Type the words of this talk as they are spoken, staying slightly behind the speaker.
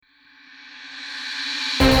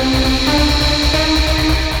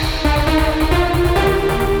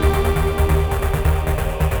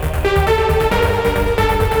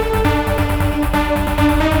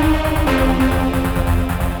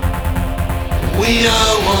We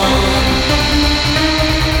are one.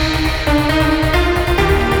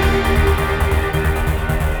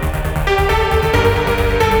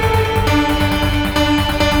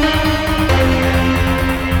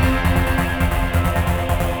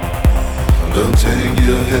 Don't hang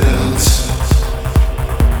your heads,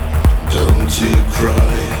 don't you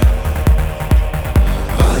cry.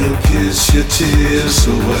 I'll kiss your tears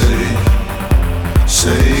away.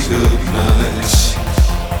 Say goodnight.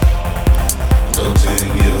 Don't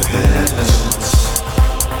hang your heads,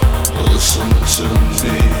 listen to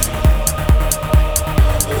me.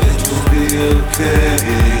 It will be okay,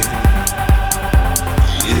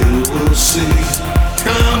 you will see.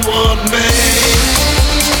 Come on, babe,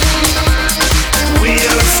 we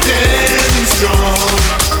are standing strong.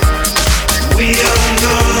 We are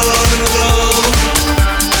not alone.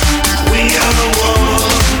 We are one.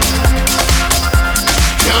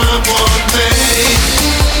 Come on, babe,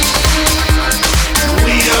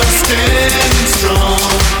 we are standing strong.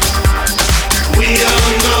 We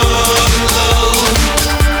are not alone.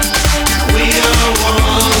 We are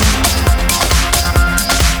one.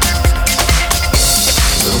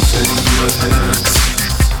 Don't hang your heads,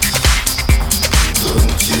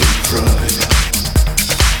 don't you cry.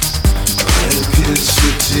 I'll kiss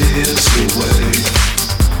your tears away.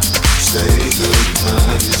 Say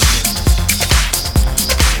goodnight.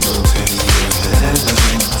 Don't hang your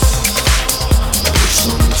heads,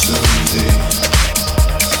 listen to me.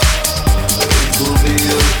 It will be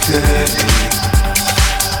okay.